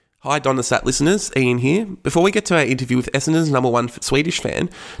Hi Donnersat listeners, Ian here. Before we get to our interview with Essendon's number one Swedish fan,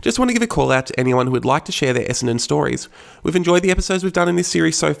 just want to give a call out to anyone who would like to share their Essendon stories. We've enjoyed the episodes we've done in this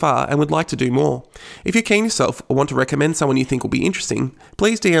series so far and would like to do more. If you're keen yourself or want to recommend someone you think will be interesting,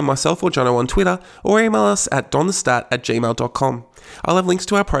 please DM myself or Jono on Twitter or email us at donnerstat@gmail.com. I'll have links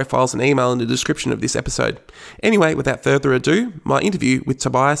to our profiles and email in the description of this episode. Anyway, without further ado, my interview with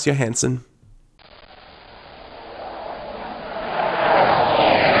Tobias Johansson.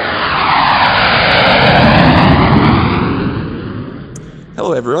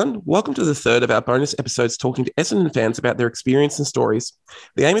 Hello everyone, welcome to the third of our bonus episodes talking to Essendon fans about their experience and stories.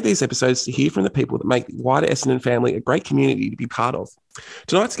 The aim of these episodes is to hear from the people that make the wider Essendon family a great community to be part of.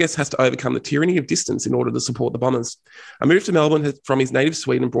 Tonight's guest has to overcome the tyranny of distance in order to support the Bombers. A move to Melbourne from his native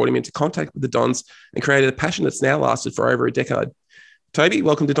Sweden brought him into contact with the Dons and created a passion that's now lasted for over a decade. Toby,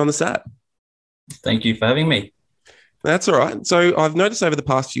 welcome to Don the Sat. Thank you for having me. That's all right. So I've noticed over the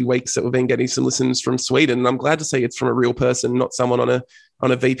past few weeks that we've been getting some listens from Sweden, and I'm glad to see it's from a real person, not someone on a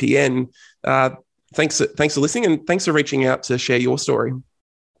VPN. Thanks for listening, and thanks for reaching out to share your story.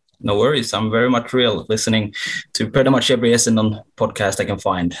 No worries. I'm very much real, listening to pretty much every Essendon podcast I can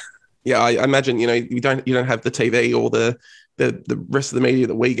find. Yeah, I imagine you don't have the TV or the rest of the media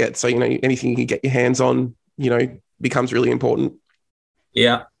that we get, so anything you can get your hands on becomes really important.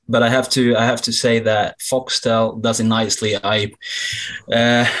 Yeah. But I have to say that Foxtel does it nicely. I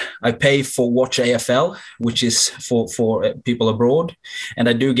pay for Watch AFL, which is for people abroad, and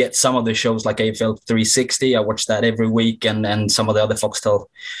I do get some of the shows like AFL 360. I watch that every week, and some of the other Foxtel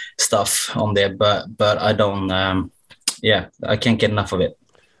stuff on there. But I don't. I can't get enough of it.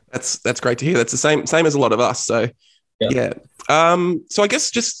 That's great to hear. That's the same as a lot of us. So yeah. So I guess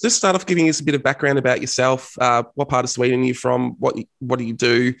just start off giving us a bit of background about yourself. What part of Sweden are you from? What do you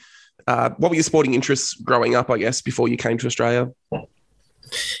do? What were your sporting interests growing up, I guess, before you came to Australia?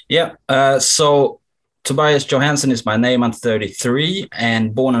 Yeah. So Tobias Johansson is my name. I'm 33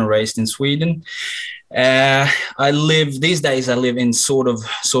 and born and raised in Sweden. These days I live in sort of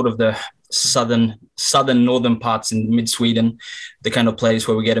the southern northern parts in mid Sweden, the kind of place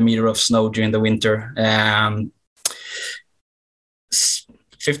where we get a meter of snow during the winter.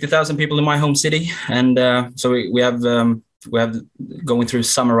 50,000 people in my home city, and so we have going through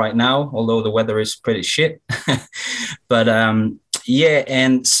summer right now, although the weather is pretty shit. But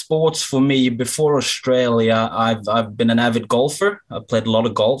and sports for me before Australia, I've been an avid golfer. I played a lot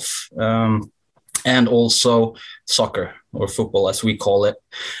of golf, and also soccer or football as we call it.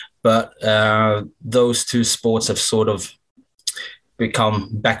 But those two sports have sort of become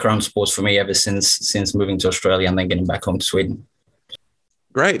background sports for me ever since moving to Australia and then getting back home to Sweden.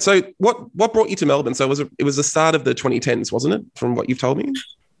 Great. So what brought you to Melbourne? So it was the start of the 2010s, wasn't it, from what you've told me?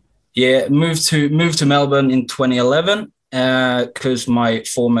 Yeah, moved to Melbourne in 2011 because my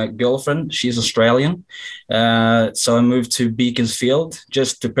former girlfriend, she's Australian. So I moved to Beaconsfield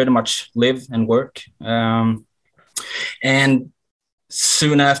just to pretty much live and work. And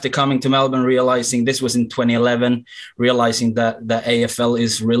soon after coming to Melbourne, realizing this was in 2011, realizing that the AFL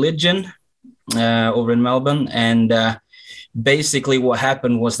is religion over in Melbourne. And basically what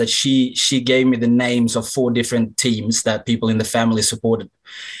happened was that she gave me the names of 4 different teams that people in the family supported.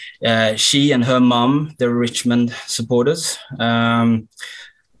 She and her mum, they're Richmond supporters.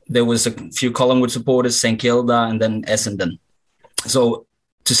 There was a few Collingwood supporters, St Kilda, and then Essendon. So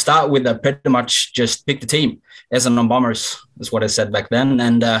to start with, I pretty much just picked the team. Essendon Bombers is what I said back then,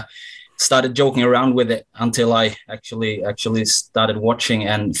 and started joking around with it until I actually started watching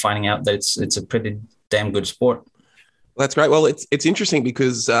and finding out that it's a pretty damn good sport. Well, that's great. Well, it's interesting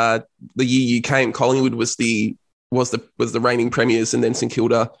because the year you came, Collingwood was the reigning premiers, and then St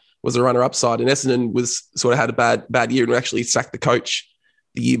Kilda was the runner-up side, and Essendon was sort of had a bad year and actually sacked the coach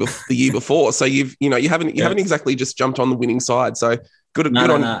the year before. So you haven't exactly just jumped on the winning side. So good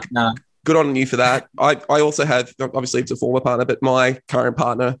on you for that. I also have, obviously it's a former partner, but my current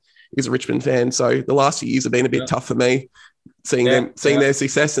partner is a Richmond fan. So the last few years have been a bit tough for me, seeing their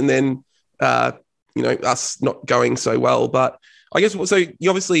success, and then us not going so well. But I guess, so you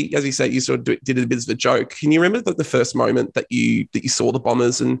obviously, as you say, you sort of did a bit of a joke. Can you remember the first moment that you saw the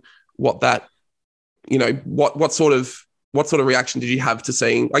Bombers, and what that, what sort of reaction did you have to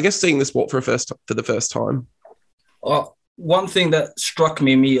seeing the sport for the first time? Well, one thing that struck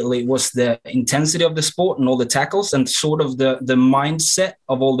me immediately was the intensity of the sport and all the tackles and sort of the mindset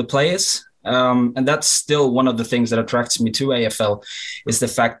of all the players. And that's still one of the things that attracts me to AFL, is the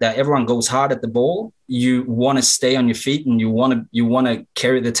fact that everyone goes hard at the ball. You want to stay on your feet and you want to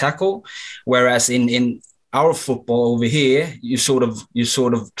carry the tackle. Whereas in our football over here, you sort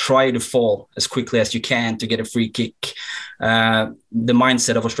of try to fall as quickly as you can to get a free kick. The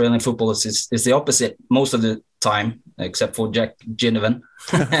mindset of Australian football is the opposite most of the time, except for Jack Ginnivan.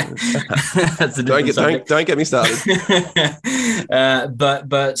 That's a different subject. Don't get me started.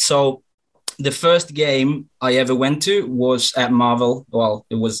 But so the first game I ever went to was at Marvel. Well,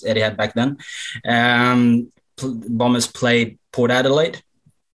 it was Etihad back then. Bombers played Port Adelaide,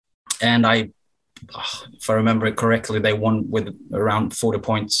 and if I remember it correctly, they won with around 40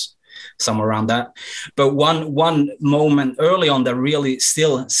 points, somewhere around that. But one moment early on that really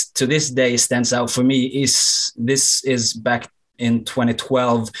still to this day stands out for me is back in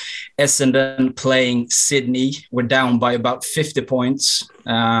 2012, Essendon playing Sydney. We're down by about 50 points.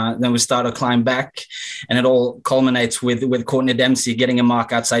 Then we start to climb back, and it all culminates with Courtney Dempsey getting a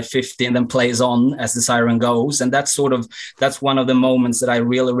mark outside 50 and then plays on as the siren goes. And that's one of the moments that I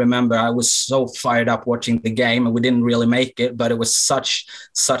really remember. I was so fired up watching the game, and we didn't really make it, but it was such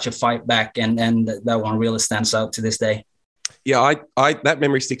a fight back, and that one really stands out to this day. Yeah, I that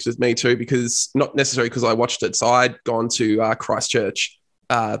memory sticks with me too, because not necessarily because I watched it. So I'd gone to Christchurch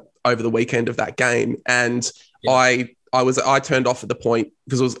over the weekend of that game, and I turned off at the point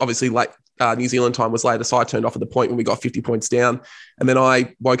because it was obviously late. New Zealand time was later, so I turned off at the point when we got 50 points down, and then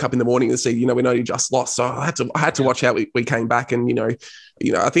I woke up in the morning and see, we know you just lost, so I had to watch how we came back, and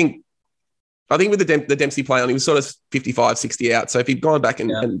I think with the Dempsey play on, he was sort of 55, 60 out. So if he'd gone back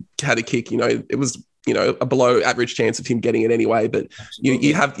and had a kick, it was a below average chance of him getting it anyway. But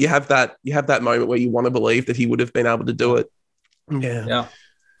you have that moment where you want to believe that he would have been able to do it. Yeah.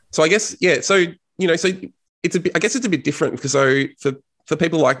 So I guess So it's a bit. I guess it's a bit different because for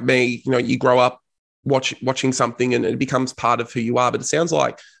people like me, you grow up watching something and it becomes part of who you are. But it sounds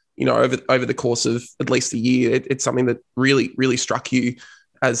like over the course of at least a year, it's something that really really struck you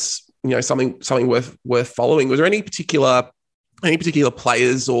as something worth following. Was there any particular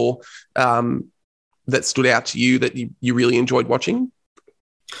players or that stood out to you that you really enjoyed watching?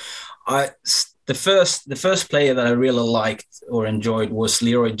 The first player that I really liked or enjoyed was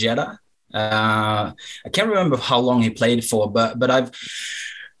Leroy Jetta. I can't remember how long he played for, but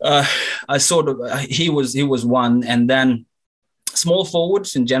he was one. And then small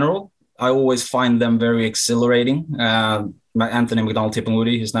forwards in general, I always find them very exhilarating. Anthony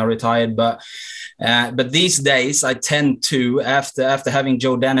McDonald-Tipungwuti, who's now retired, but these days I tend to, after having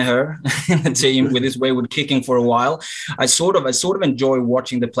Joe Danaher in the team with his wayward kicking for a while, I sort of enjoy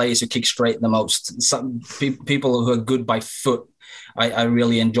watching the players who kick straight the most. Some people who are good by foot, I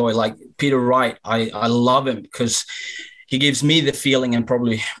really enjoy. Like Peter Wright, I love him because he gives me the feeling, and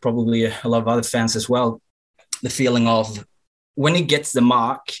probably a lot of other fans as well, the feeling of when he gets the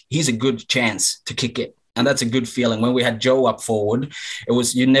mark, he's a good chance to kick it. And that's a good feeling. When we had Joe up forward, it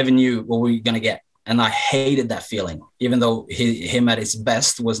was, you never knew what we were going to get. And I hated that feeling, even though him at his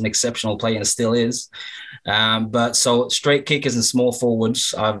best was an exceptional player and still is. But so straight kickers and small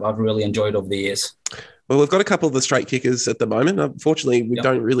forwards, I've really enjoyed over the years. Well, we've got a couple of the straight kickers at the moment. Unfortunately, we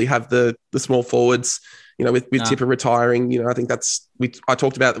don't really have the small forwards, with Tipper retiring. I think I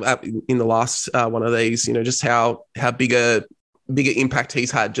talked about in the last one of these, just how bigger impact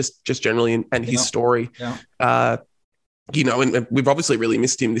he's had just generally and his story. And we've obviously really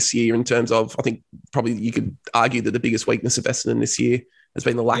missed him this year in terms of, I think probably you could argue that the biggest weakness of Essendon this year has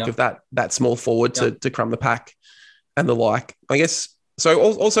been the lack of that small forward to crumb the pack and the like. I guess, so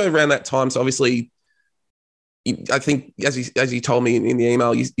also around that time, so obviously I think as you told me in the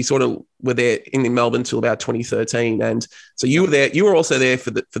email, you sort of were there in Melbourne till about 2013. And so you were also there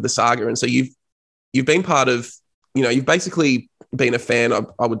for the saga. And so you've been part of, you've basically been a fan,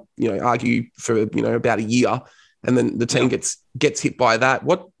 I would, argue for, about a year, and then the team gets hit by that.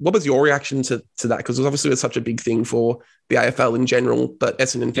 What was your reaction to that? Because it was obviously such a big thing for the AFL in general, but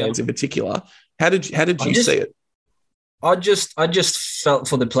Essendon fans in particular. How did you see it? I just felt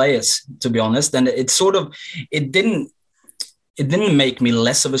for the players, to be honest, and it didn't make me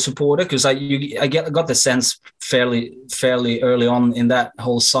less of a supporter, because I got the sense fairly early on in that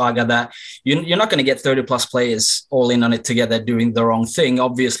whole saga that you're not going to get 30 plus players all in on it together doing the wrong thing.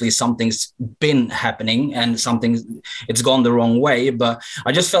 Obviously, something's been happening and it's gone the wrong way. But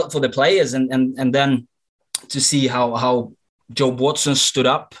I just felt for the players, and then to see how Joe Watson stood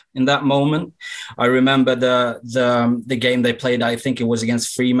up in that moment. I remember the game they played, I think it was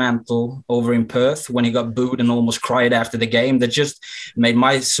against Fremantle over in Perth, when he got booed and almost cried after the game. That just made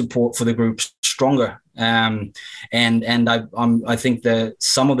my support for the group stronger. And I think that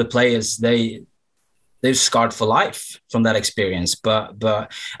some of the players, they've scarred for life from that experience. But it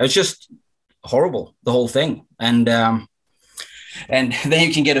was just horrible, the whole thing. And and then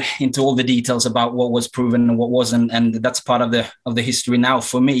you can get into all the details about what was proven and what wasn't, and that's part of the history now.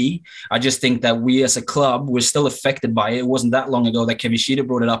 For me, I just think that we as a club, we're still affected by it. It wasn't that long ago that Kevin Sheeter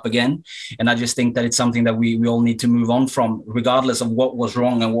brought it up again, and I just think that it's something that we all need to move on from, regardless of what was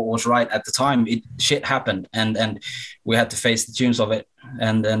wrong and what was right at the time. Shit happened, and we had to face the tunes of it,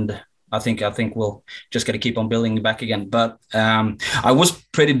 and I think we'll just got to keep on building back again. But I was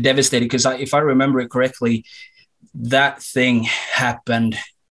pretty devastated because if I remember it correctly, that thing happened.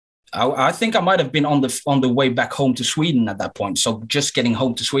 I think I might have been on the way back home to Sweden at that point. So just getting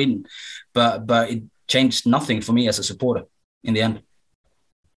home to Sweden, but it changed nothing for me as a supporter in the end.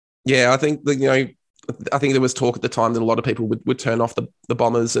 Yeah, I think I think there was talk at the time that a lot of people would turn off the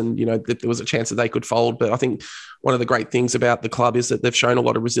Bombers, and there was a chance that they could fold. But I think one of the great things about the club is that they've shown a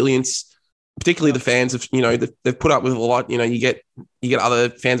lot of resilience, particularly the fans have, they've put up with a lot. You get other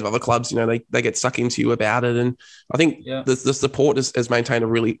fans of other clubs, they get stuck into you about it. And I think the support has maintained a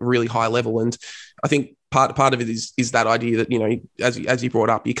really, really high level. And I think part of it is that idea that, as you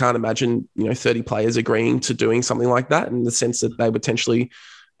brought up, you can't imagine, 30 players agreeing to doing something like that, in the sense that they potentially,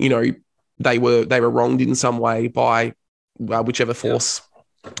 they were wronged in some way by whichever force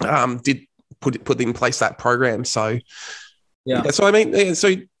did put in place that program. So, so I mean,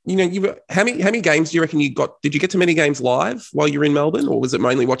 so how many games do you reckon you got? Did you get to many games live while you were in Melbourne, or was it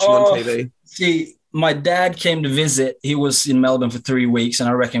mainly watching on TV? See, my dad came to visit. He was in Melbourne for 3 weeks, and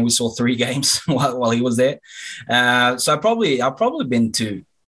I reckon we saw 3 games while he was there. So I've probably been to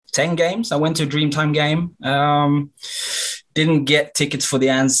 10 games. I went to a Dreamtime game. Didn't get tickets for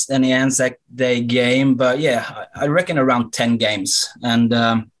any Anzac Day game, but yeah, I reckon around 10 games. And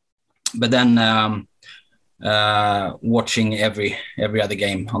but then watching every other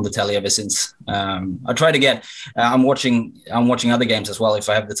game on the telly ever since. I try to get. I'm watching other games as well if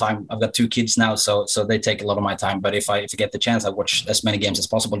I have the time. I've got 2 kids now, so they take a lot of my time. But if I get the chance, I watch as many games as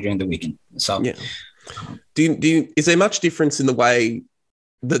possible during the weekend. So yeah. Is there much difference in the way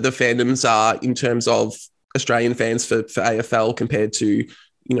that the fandoms are in terms of Australian fans for AFL compared to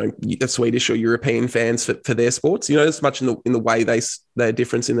the Swedish or European fans for their sports? As much in the way their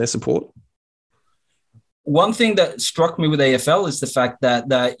difference in their support? One thing that struck me with AFL is the fact that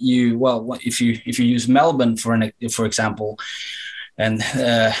if you use Melbourne for example, and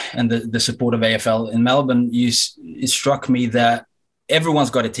the support of AFL in Melbourne, it struck me that everyone's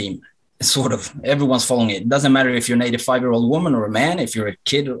got a team. Sort of everyone's following it. It doesn't matter if you're an 85-year-old woman or a man, if you're a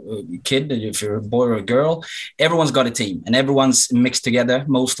kid, if you're a boy or a girl, everyone's got a team and everyone's mixed together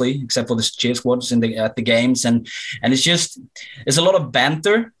mostly, except for the cheer squads at the games. And it's a lot of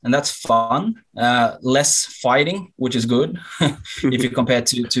banter, and that's fun. Less fighting, which is good if you compare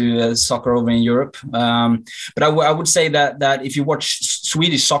to soccer over in Europe. But I would say that if you watch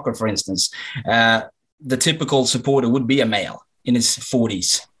Swedish soccer, for instance, the typical supporter would be a male in his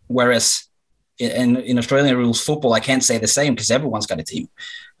 40s. Whereas in Australian rules football, I can't say the same because everyone's got a team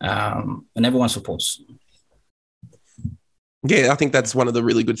and everyone supports. Yeah, I think that's one of the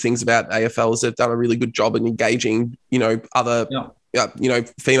really good things about AFL is they've done a really good job in engaging, other,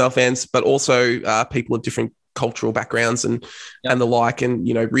 female fans, but also people of different cultural backgrounds and the like, and,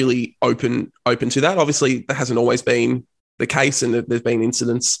 really open to that. Obviously, that hasn't always been the case, and there's been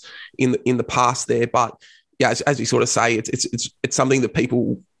incidents in the past there, but yeah, as you sort of say, it's something that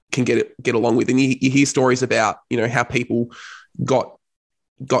people can get along with. And you hear stories about, how people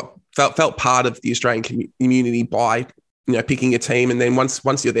felt part of the Australian community by, picking a team. And then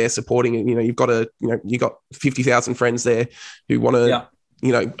once you're there supporting it, you've got 50,000 friends there who want to,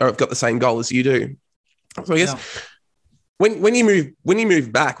 or have got the same goal as you do. So I guess when you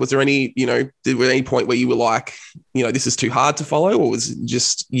moved back, was there any, any point where you were like, this is too hard to follow, or was it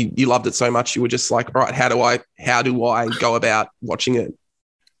just, you loved it so much you were just like, all right, how do I go about watching it?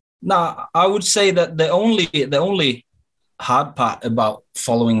 No, I would say that the only hard part about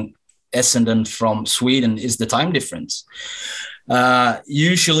following Essendon from Sweden is the time difference.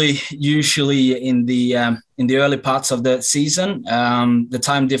 Usually in the early parts of the season, the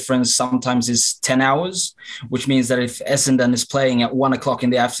time difference sometimes is 10 hours, which means that if Essendon is playing at 1 o'clock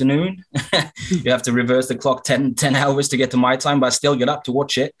in the afternoon, you have to reverse the clock 10 hours to get to my time, but I still get up to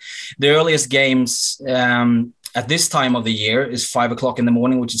watch it. The earliest games at this time of the year is 5 o'clock in the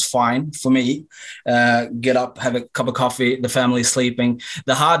morning, which is fine for me. Get up, have a cup of coffee, the family's sleeping.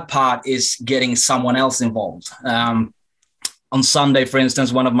 The hard part is getting someone else involved. on Sunday, for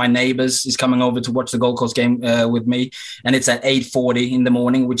instance, one of my neighbors is coming over to watch the Gold Coast game with me, and it's at 8:40 in the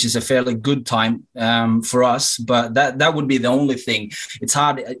morning, which is a fairly good time for us. But that would be the only thing. It's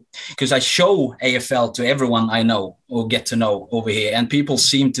hard because I show AFL to everyone I know or get to know over here, and people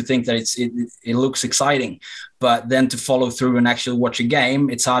seem to think that it looks exciting. But then to follow through and actually watch a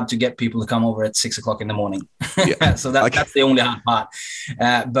game, it's hard to get people to come over at 6 o'clock in the morning. Yeah. So that's the only hard part.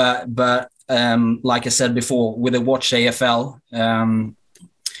 But like I said before, with a watch AFL,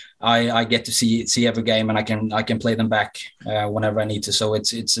 I get to see every game, and I can play them back whenever I need to. So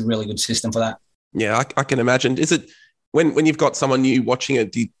it's a really good system for that. Yeah, I can imagine. Is it when you've got someone new watching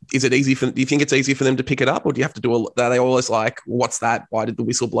it? Do you think it's easy for them to pick it up, or do you have to do? Are they always like, "What's that? Why did the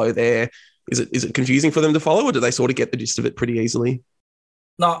whistle blow there?" Is it confusing for them to follow, or do they sort of get the gist of it pretty easily?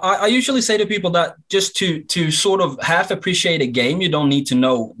 No, I usually say to people that just to sort of half appreciate a game, you don't need to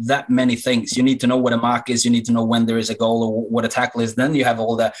know that many things. You need to know what a mark is. You need to know when there is a goal or what a tackle is. Then you have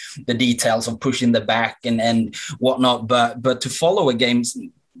all the details of pushing the back and whatnot. But to follow a game,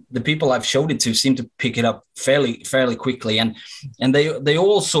 the people I've showed it to seem to pick it up fairly quickly. And they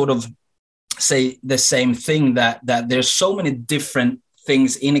all sort of say the same thing, that there's so many different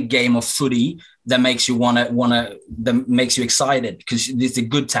things in a game of footy that makes you that makes you excited, because it's a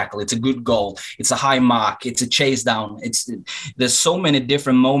good tackle, it's a good goal, it's a high mark, it's a chase down. There's so many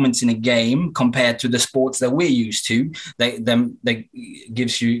different moments in a game compared to the sports that we're used to. That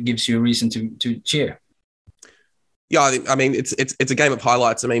gives you a reason to cheer. Yeah, I mean it's a game of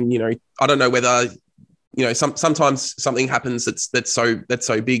highlights. I mean, I don't know whether sometimes something happens that's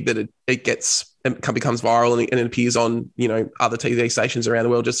so big that it becomes viral and it appears on other TV stations around the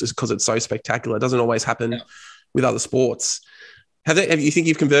world just because it's so spectacular. It doesn't always happen with other sports. Have you think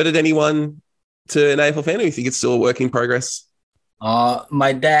you've converted anyone to an AFL fan, or you think it's still a work in progress?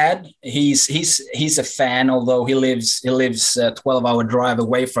 My dad, he's a fan, although he lives a 12-hour drive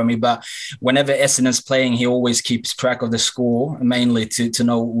away from me. But whenever Essendon's playing, he always keeps track of the score, mainly to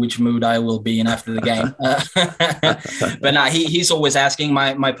know which mood I will be in after the game. But no, he's always asking.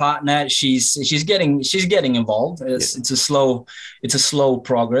 My partner, she's getting involved. It's a slow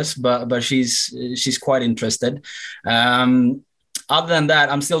progress, but she's quite interested. Other than that,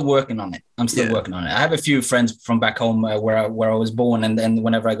 I'm still working on it. I have a few friends from back home where I was born, and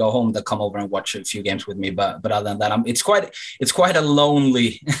whenever I go home, they come over and watch a few games with me. But other than that, it's quite a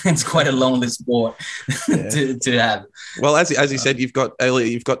lonely sport to have. Well, as you said, you've got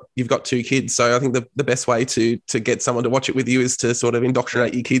two kids, so I think the best way to get someone to watch it with you is to sort of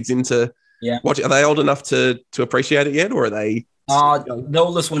indoctrinate your kids into watch it. Are they old enough to appreciate it yet, or are they? The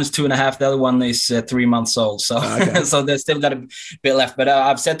oldest one is 2.5. The other one is 3 months old. So, okay. So there's still got a bit left. But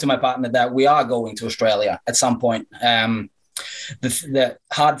I've said to my partner that we are going to Australia at some point. The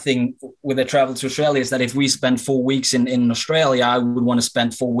hard thing with the travel to Australia is that if we spend 4 weeks in Australia, I would want to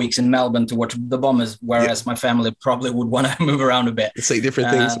spend 4 weeks in Melbourne to watch the Bombers, whereas my family probably would want to move around a bit. See different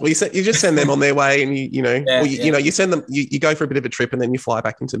things. Well, you just send them on their way, and you send them. You go for a bit of a trip, and then you fly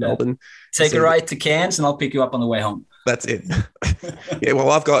back into Melbourne. Take a ride to Cairns, and I'll pick you up on the way home. That's it. Yeah. Well,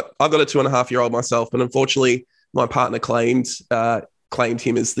 I've got a 2.5-year-old myself, but unfortunately, my partner claimed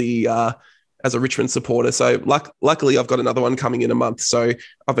him as as a Richmond supporter. So luckily, I've got another one coming in a month. So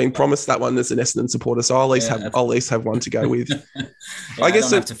I've been promised that one as an Essendon supporter. So I'll at least have one to go with. I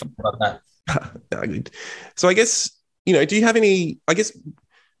guess I don't have to think about that. So I guess do you have any? I guess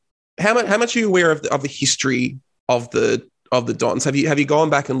how much are you aware of the history of the Dons? Have you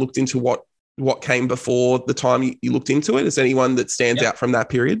gone back and looked into what came before the time you looked into it? Is there anyone that stands out from that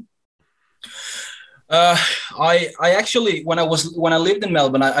period? I actually, when I lived in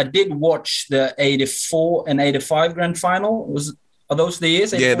Melbourne, I did watch the 84 and 85 grand final. Are those the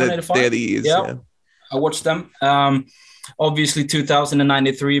years? 84 and 85? They're the years. Yeah. I watched them. Obviously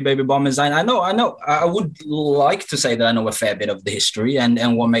 2093 Baby Bombers. I know. I would like to say that I know a fair bit of the history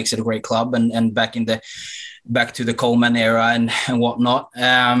and what makes it a great club and back to the Coleman era and whatnot.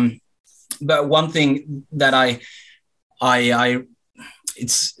 But one thing that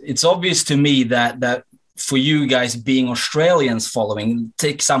it's obvious to me that for you guys being Australians following,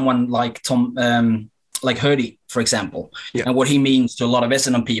 take someone like like Hurdy, for example, and what he means to a lot of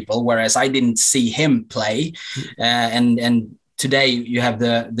Essendon people, whereas I didn't see him play. And today you have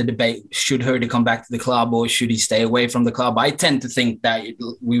the debate, should Hurdy come back to the club or should he stay away from the club? I tend to think that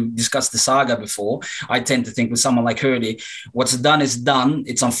we discussed the saga before. I tend to think with someone like Hurdy, what's done is done.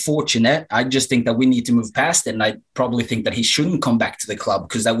 It's unfortunate. I just think that we need to move past it. And I probably think that he shouldn't come back to the club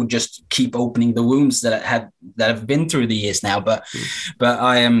because that would just keep opening the wounds that have been through the years now. But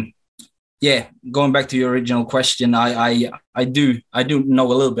I am, yeah, going back to your original question, I do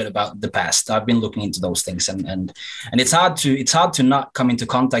know a little bit about the past. I've been looking into those things, and it's hard to not come into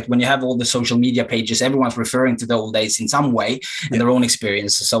contact when you have all the social media pages. Everyone's referring to the old days in some way and their own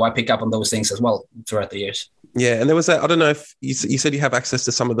experience. So I pick up on those things as well throughout the years. Yeah, and there was I don't know if you said you have access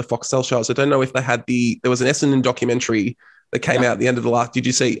to some of the Foxtel shows. I don't know if they had there was an Essendon documentary that came out at the end of the last. Did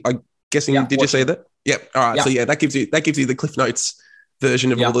you see? I'm guessing did you see that? Yep. All right. So that gives you the Cliff Notes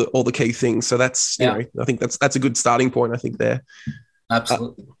version of all the key things. So that's I think that's a good starting point. I think there.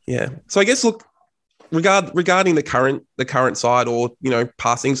 Absolutely. Yeah. So I guess look regarding the current side or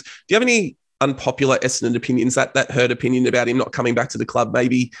passings. Do you have any unpopular Essendon opinions? That herd opinion about him not coming back to the club,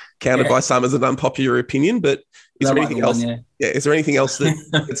 maybe countered by some as an unpopular opinion. But is there anything else? Is there anything else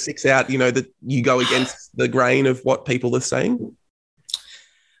that sticks out? That you go against the grain of what people are saying?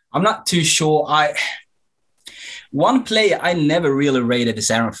 I'm not too sure. One player I never really rated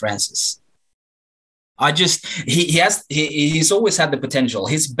is Aaron Francis. He's always had the potential.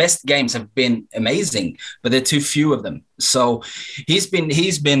 His best games have been amazing, but there are too few of them. So he's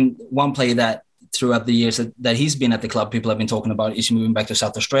been one player that throughout the years that he's been at the club, people have been talking about is moving back to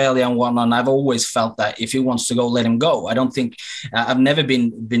South Australia and whatnot. And I've always felt that if he wants to go, let him go. I don't think I've never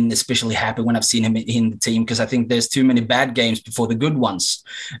been especially happy when I've seen him in the team, because I think there's too many bad games before the good ones.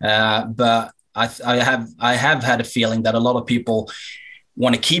 But I have had a feeling that a lot of people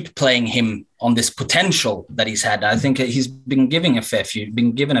want to keep playing him on this potential that he's had. I think he's been given a fair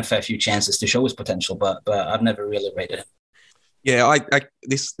few chances to show his potential, but I've never really rated him. Yeah,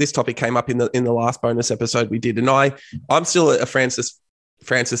 this topic came up in the last bonus episode we did, and I'm still a Francis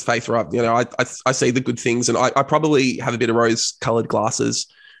faither. I see the good things, and I probably have a bit of rose-coloured glasses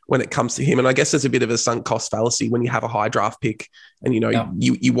when it comes to him. And I guess there's a bit of a sunk cost fallacy when you have a high draft pick, and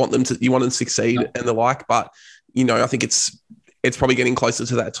you want them to succeed and the like. But I think it's probably getting closer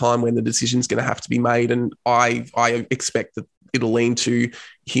to that time when the decision's going to have to be made, and I expect that it'll lean to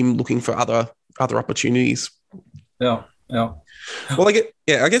him looking for other opportunities. Yeah. Well, I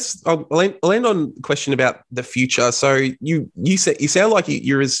guess I'll land on a question about the future. So you sound like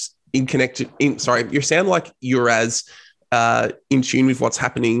you're as you sound like you're as in tune with what's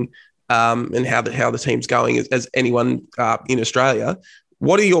happening and how the team's going as anyone in Australia.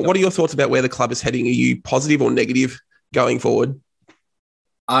 What are your thoughts about where the club is heading? Are you positive or negative going forward?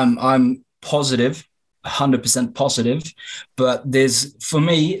 I'm positive, 100% positive, but there's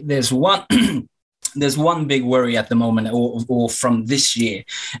one big worry at the moment, or from this year,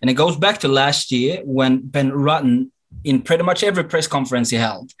 and it goes back to last year when Ben Rutten, in pretty much every press conference he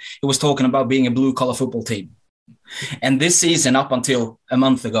held, he was talking about being a blue-collar football team. And this season, up until a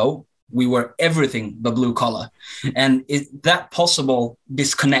month ago, we were everything but blue-collar. And that possible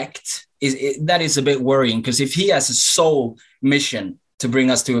disconnect that is a bit worrying, because if he has a sole mission to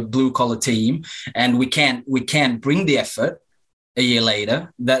bring us to a blue-collar team, and we can't bring the effort a year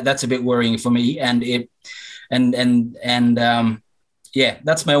later, that's a bit worrying for me.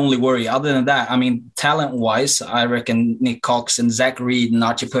 That's my only worry. Other than that, I mean, talent-wise, I reckon Nick Cox and Zach Reed and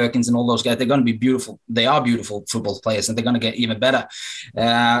Archie Perkins and all those guys, they're going to be beautiful. They are beautiful football players, and they're going to get even better.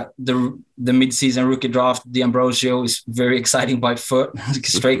 The mid-season rookie draft, D'Ambrosio, is very exciting by foot,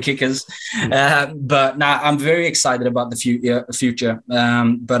 straight kickers. But now I'm very excited about the future.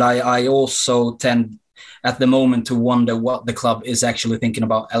 But I also tend at the moment to wonder what the club is actually thinking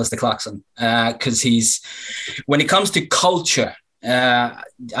about Alistair Clarkson, because when it comes to culture,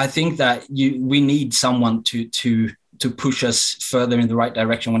 I think that we need someone to push us further in the right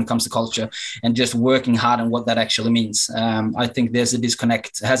direction when it comes to culture and just working hard on what that actually means. I think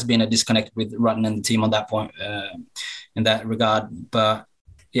has been a disconnect with Rutten and the team on that point, in that regard. But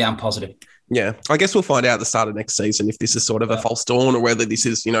yeah, I'm positive. Yeah, I guess we'll find out at the start of next season if this is sort of a false dawn or whether this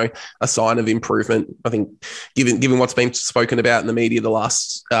is, a sign of improvement. I think given what's been spoken about in the media the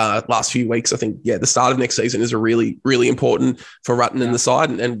last few weeks, I think, the start of next season is a really, really important for Rutten and the side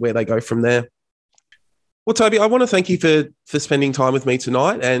and where they go from there. Well, Toby, I want to thank you for spending time with me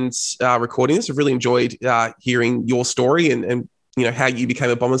tonight and recording this. I've really enjoyed hearing your story and how you became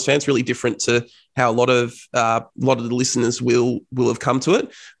a Bombers fan. It's really different to how a lot of the listeners will have come to it.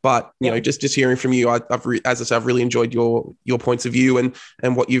 But just hearing from you, I've really enjoyed your points of view and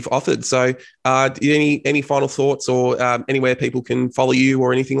what you've offered. So, any final thoughts or anywhere people can follow you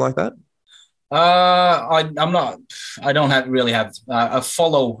or anything like that? I'm not. I don't really have. I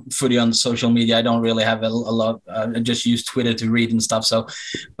follow footy on social media. I don't really have a lot. I just use Twitter to read and stuff. So,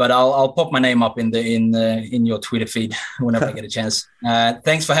 but I'll pop my name up in your Twitter feed whenever I get a chance.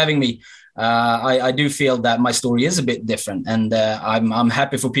 Thanks for having me. I do feel that my story is a bit different, and I'm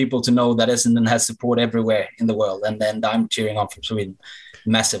happy for people to know that Essendon has support everywhere in the world, and I'm cheering on from Sweden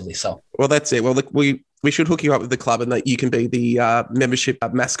massively. So, well, that's it. Well, look, we should hook you up with the club, and that you can be the membership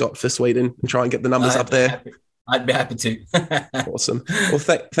mascot for Sweden and try and get the numbers up there. I'd be happy to. Awesome. Well,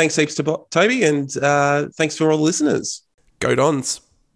 thanks heaps to Toby, and thanks for all the listeners. Go Dons.